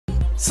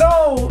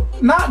So,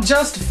 not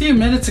just a few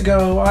minutes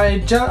ago,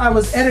 I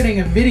was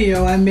editing a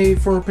video I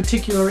made for a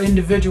particular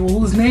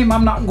individual whose name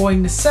I'm not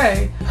going to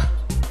say,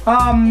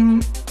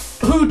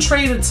 who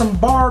traded some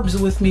barbs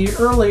with me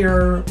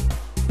earlier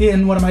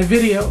in one of my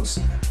videos.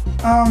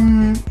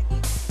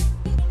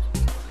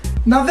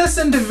 Now this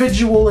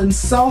individual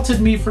insulted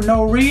me for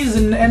no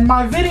reason, and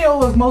my video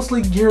was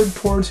mostly geared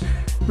towards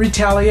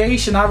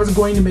retaliation. I was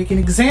going to make an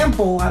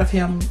example out of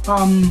him.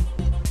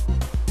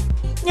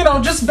 You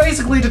know, just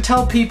basically to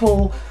tell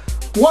people,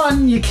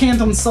 one, you can't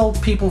insult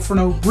people for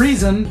no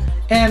reason,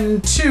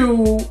 and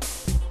two,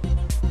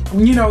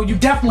 you know, you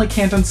definitely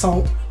can't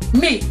insult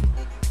me.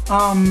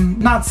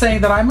 Not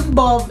saying that I'm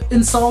above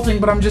insulting,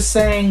 but I'm just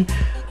saying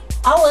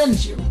I'll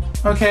end you,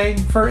 okay?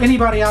 For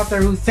anybody out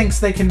there who thinks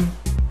they can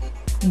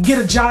get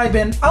a jibe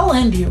in, I'll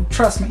end you,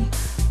 trust me.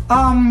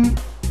 But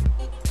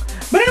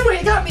anyway,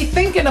 it got me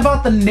thinking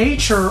about the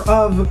nature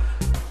of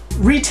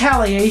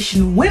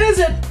retaliation. When is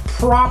it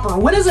proper?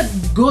 When is it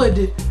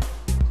good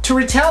to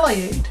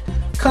retaliate?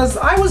 Because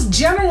I was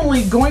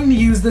generally going to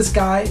use this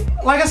guy,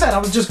 like I said, I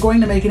was just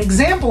going to make an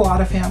example out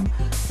of him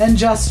and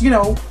just, you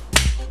know,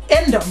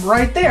 end him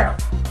right there.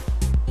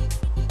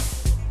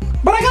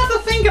 But I got to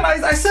thinking,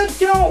 I said,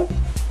 you know,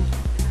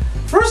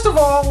 first of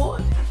all,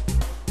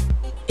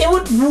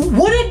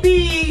 would it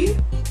be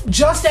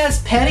just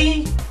as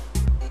petty,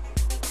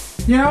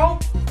 you know?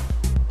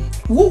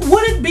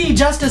 Would it be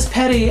just as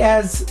petty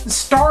as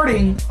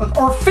starting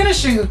or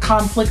finishing a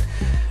conflict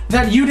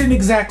that you didn't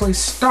exactly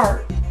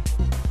start?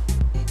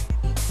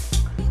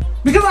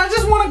 Because I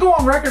just want to go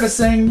on record as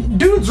saying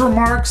dude's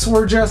remarks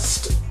were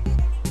just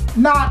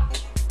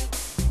not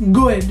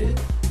good.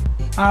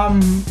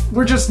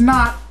 Were just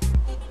not...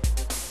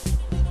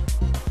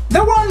 They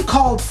were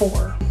uncalled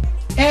for.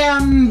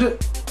 And...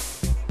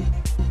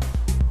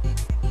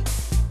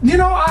 you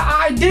know,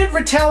 I did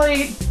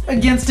retaliate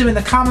against him in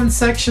the comments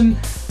section,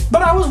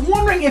 but I was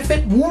wondering if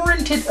it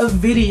warranted a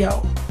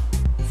video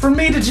for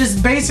me to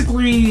just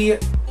basically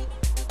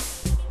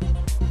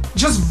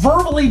just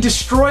verbally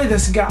destroy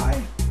this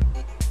guy.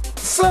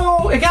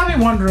 So it got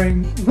me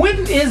wondering,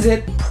 when is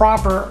it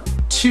proper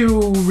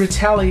to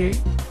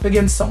retaliate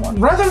against someone?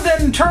 Rather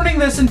than turning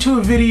this into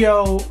a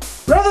video,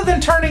 rather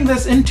than turning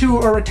this into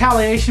a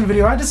retaliation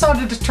video, I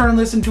decided to turn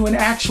this into an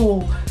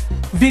actual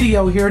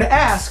video here to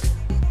ask,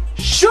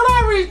 should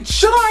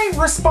I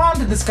respond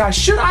to this guy?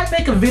 Should I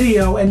make a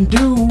video and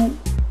do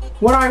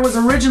what I was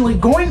originally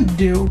going to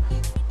do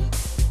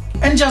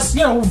and just,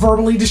 you know,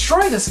 verbally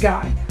destroy this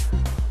guy?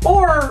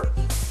 Or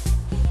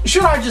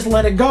should I just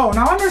let it go?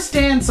 Now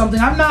understand something,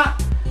 I'm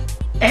not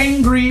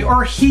angry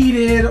or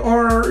heated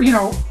or, you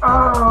know,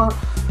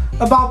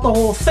 about the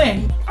whole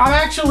thing. I'm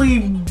actually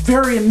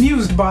very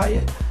amused by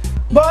it.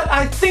 But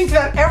I think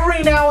that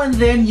every now and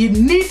then you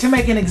need to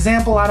make an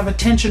example out of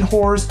attention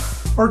whores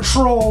or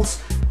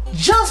trolls,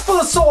 just for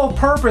the sole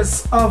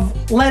purpose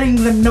of letting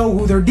them know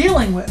who they're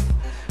dealing with,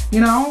 you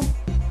know?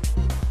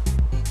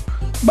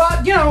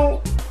 But, you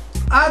know,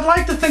 I'd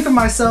like to think of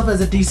myself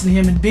as a decent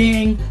human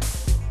being,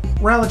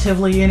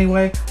 relatively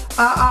anyway.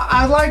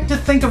 I'd like to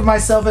think of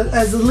myself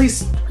as at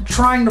least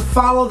trying to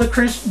follow the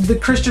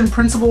Christian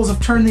principles of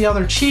turn the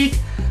other cheek,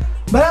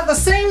 but at the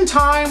same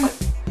time,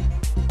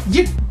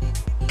 you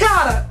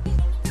gotta,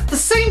 at the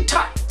same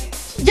time,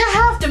 you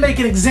have to make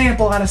an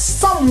example out of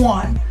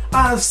someone,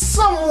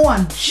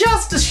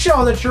 just to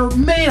show that you're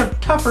made of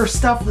tougher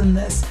stuff than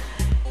this.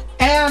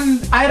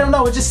 And I don't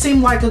know, it just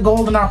seemed like a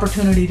golden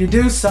opportunity to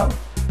do so.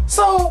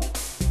 So,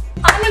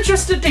 I'm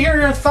interested to hear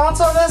your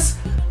thoughts on this.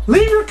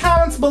 Leave your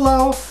comments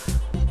below.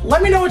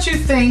 Let me know what you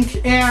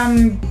think,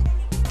 and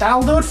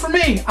that'll do it for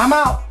me. I'm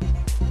out.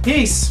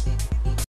 Peace.